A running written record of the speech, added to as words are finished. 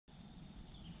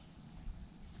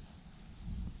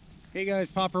Hey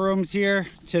guys, Papa Rome's here.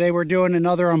 Today we're doing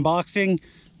another unboxing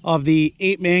of the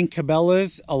 8-man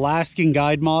Cabelas Alaskan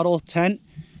guide model tent.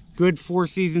 Good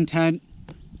 4-season tent.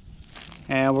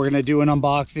 And we're gonna do an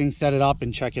unboxing, set it up,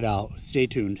 and check it out. Stay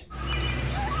tuned.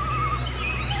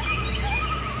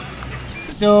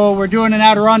 So we're doing an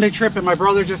Adirondack trip and my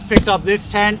brother just picked up this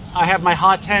tent. I have my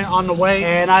hot tent on the way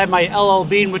and I have my LL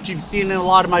Bean, which you've seen in a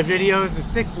lot of my videos,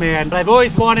 a 6-man. But I've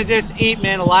always wanted this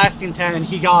 8-man Alaskan tent and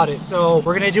he got it. So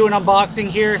we're gonna do an unboxing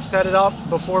here, set it up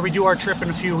before we do our trip in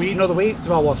a few weeks. You know the weight? It's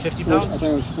about what, 50 pounds? I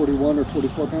think it was 41 or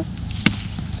 44 pounds.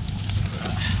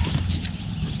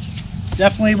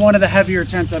 Definitely one of the heavier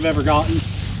tents I've ever gotten.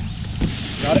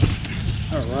 Got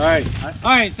it? All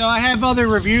right, so I have other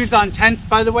reviews on tents,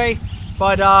 by the way.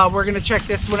 But we're gonna check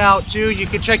this one out too. You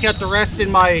can check out the rest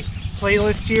in my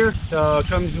playlist here. So it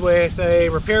comes with a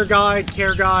repair guide,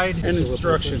 care guide, and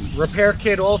instructions. Repair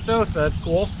kit also, so that's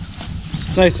cool.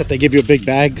 It's nice that they give you a big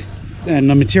bag and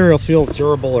the material feels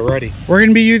durable already. We're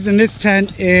gonna be using this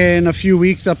tent in a few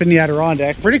weeks up in the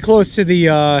Adirondacks. Pretty close to the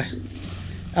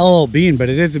LL Bean, but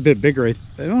it is a bit bigger.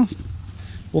 Well,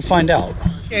 we'll find out.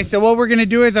 Okay, so what we're gonna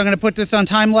do is I'm gonna put this on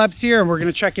time lapse here and we're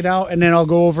gonna check it out, and then I'll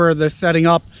go over the setting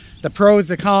up, the pros,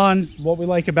 the cons, what we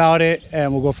like about it,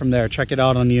 and we'll go from there. Check it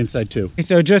out on the inside too. Okay,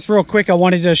 so just real quick, I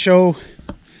wanted to show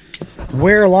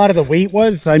where a lot of the weight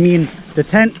was. I mean, the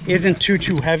tent isn't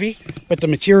too heavy, but the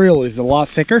material is a lot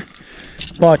thicker.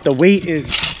 But the weight is,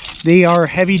 they are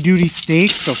heavy duty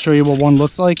stakes. I'll show you what one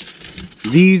looks like.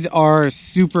 These are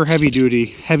super heavy duty,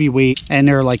 heavyweight, and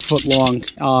they're like foot long.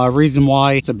 Reason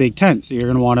why it's a big tent, so you're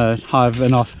gonna wanna have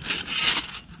enough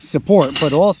support.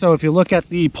 But also, if you look at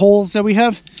the poles that we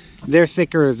have, they're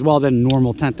thicker as well than a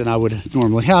normal tent than I would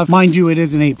normally have. Mind you, it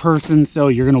is an 8-person, so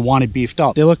you're gonna want it beefed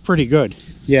up. They look pretty good.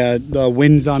 Yeah, the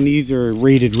winds on these are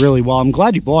rated really well. I'm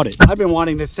glad you bought it. I've been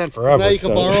wanting this tent forever. Now you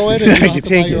can borrow it and you don't have to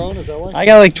buy your own, is that why? I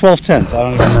got like 12 tents. I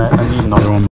don't even need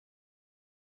another one.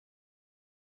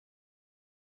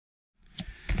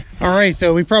 All right,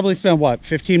 so we probably spent what,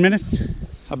 15 minutes?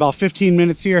 About 15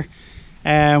 minutes here.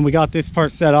 And we got this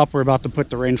part set up. We're about to put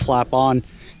the rain flap on.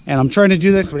 And I'm trying to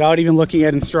do this without even looking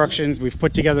at instructions. We've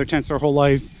put together tents our whole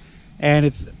lives. And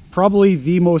it's probably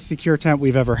the most secure tent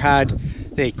we've ever had.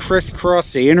 They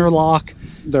crisscross, they interlock.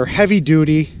 They're heavy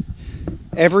duty.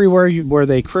 Everywhere where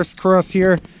they crisscross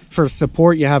here, for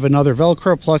support, you have another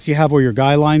Velcro. Plus you have where your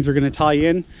guy lines are gonna tie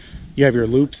in. You have your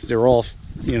loops, they're all,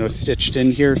 you know, stitched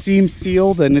in here. Seams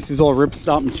sealed, and this is all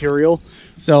ripstop material.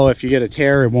 So if you get a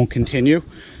tear, it won't continue.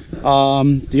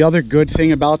 The other good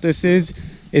thing about this is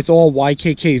it's all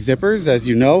YKK zippers, as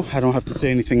you know. I don't have to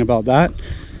say anything about that.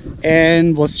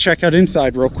 And let's check out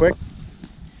inside real quick.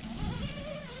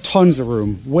 Tons of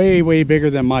room, way bigger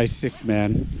than my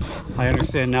 6-man. I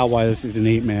understand now why this is an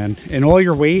 8-man. And all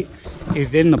your weight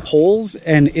is in the poles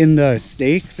and in the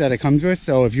stakes that it comes with.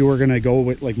 So if you were gonna go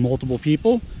with like multiple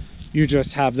people, you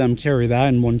just have them carry that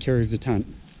and one carries the tent.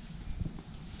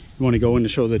 You want to go in to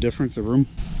show the difference of room?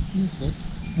 Yes, good.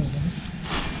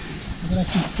 I can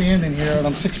actually stand in here, and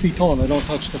I'm 6 feet tall and I don't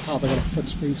touch the top. I got a foot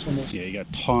space from this. Yeah, you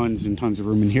got tons and tons of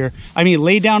room in here. I mean,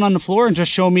 lay down on the floor and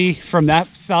just show me from that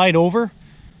side over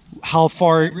how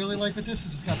far. I really like what this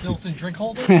is. It's got built-in drink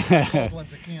holders. Cold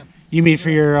ones it can. You mean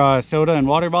for your soda and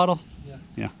water bottle? Yeah.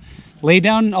 Yeah. Lay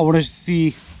down. I want to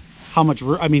see how much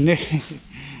room. I mean,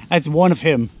 that's one of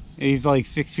him. He's like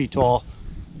 6 feet tall.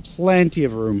 Plenty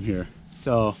of room here.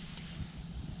 So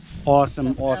awesome.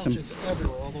 Everywhere,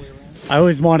 all the way around. I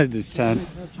always wanted this tent.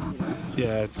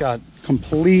 Yeah, it's got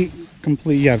complete,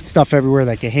 you have stuff everywhere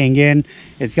that can hang in.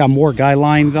 It's got more guy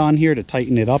lines on here to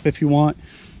tighten it up if you want.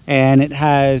 And it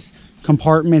has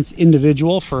compartments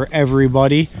individual for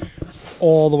everybody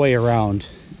all the way around.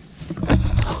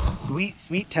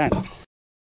 Sweet tent.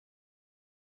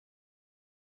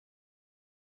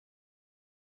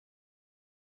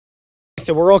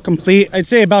 So we're all complete. I'd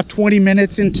say about 20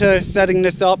 minutes into setting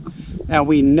this up, and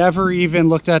we never even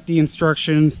looked at the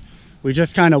instructions. We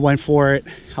just kind of went for it.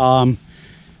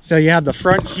 So you have the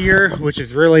front here, which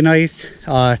is really nice.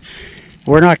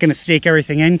 We're not going to stake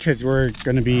everything in because we're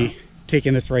going to be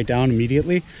taking this right down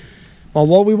immediately. But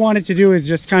what we wanted to do is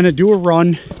just kind of do a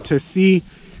run to see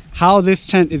how this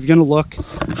tent is going to look,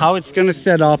 how it's going to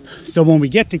set up, so when we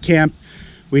get to camp,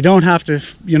 we don't have to,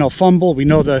 you know, fumble. We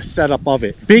know the setup of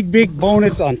it. Big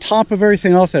bonus on top of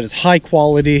everything else that is high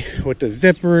quality with the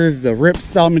zippers, the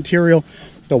ripstop material,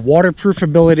 the waterproof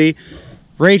ability.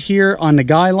 Right here on the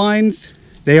guy lines,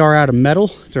 they are out of metal.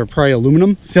 They're probably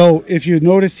aluminum. So if you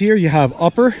notice here, you have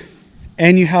upper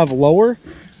and you have lower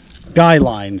guy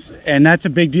lines. And that's a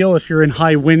big deal if you're in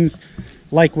high winds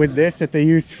like with this that they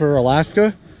use for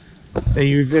Alaska. They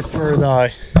use this for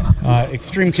the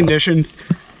extreme conditions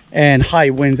and high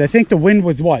winds. I think the wind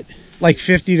was what, like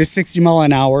 50 to 60 mile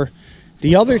an hour.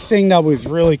 The other thing that was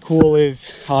really cool is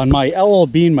on my LL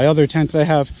Bean, my other tents I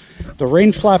have, the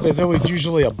rain flap is always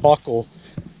usually a buckle,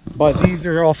 but these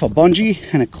are off a bungee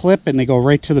and a clip, and they go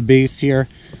right to the base here.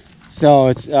 So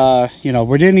it's, you know,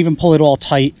 we didn't even pull it all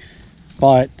tight,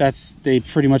 but they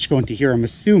pretty much go into here, I'm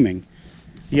assuming.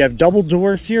 You have double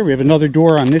doors here. We have another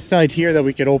door on this side here that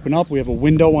we could open up. We have a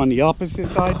window on the opposite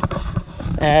side.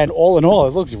 And all in all,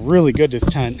 it looks really good, this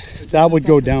tent. That would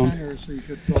go down. Center, so you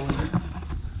could go in.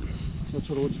 That's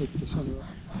what it looks like at the center.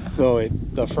 So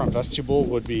the front vestibule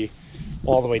would be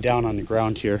all the way down on the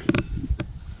ground here.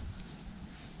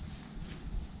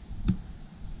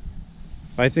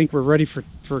 I think we're ready for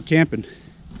camping.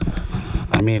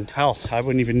 I mean, hell, I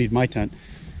wouldn't even need my tent.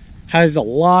 Has a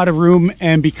lot of room,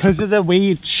 and because of the way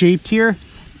it's shaped here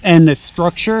and the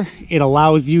structure, it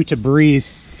allows you to breathe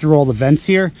through all the vents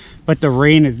here, but the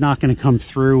rain is not going to come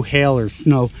through, hail or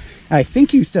snow. I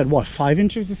think you said, what, 5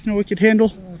 inches of snow it could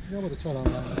handle? I forgot what it said on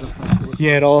that.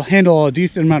 Yeah, it'll handle a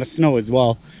decent amount of snow as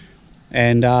well.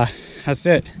 And that's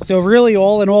it. So really,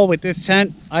 all in all, with this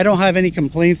tent, I don't have any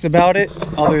complaints about it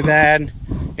other than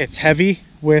it's heavy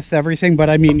with everything. But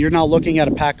I mean, you're not looking at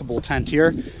a packable tent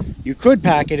here. You could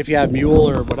pack it if you have mule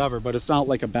or whatever, but it's not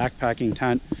like a backpacking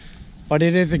tent. But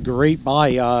it is a great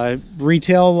buy.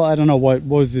 Retail, I don't know, what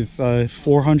was this,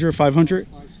 400, 500?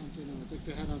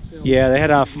 Yeah, they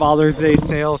had a Father's Day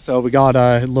sale, so we got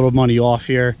a little money off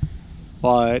here.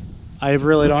 But I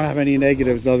really don't have any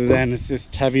negatives other than it's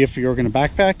just heavy if you're going to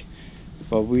backpack.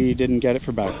 But we didn't get it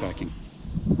for backpacking.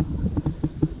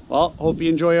 Well, hope you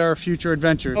enjoy our future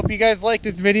adventures. Hope you guys like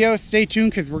this video. Stay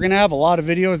tuned because we're going to have a lot of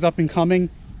videos up and coming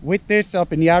with this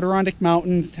up in the Adirondack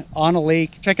Mountains on a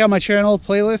lake. Check out my channel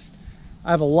playlist.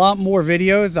 I have a lot more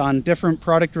videos on different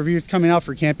product reviews coming out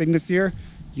for camping this year.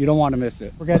 You don't want to miss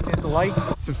it. Forget to hit the like,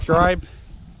 subscribe,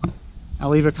 and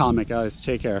leave a comment, guys.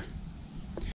 Take care.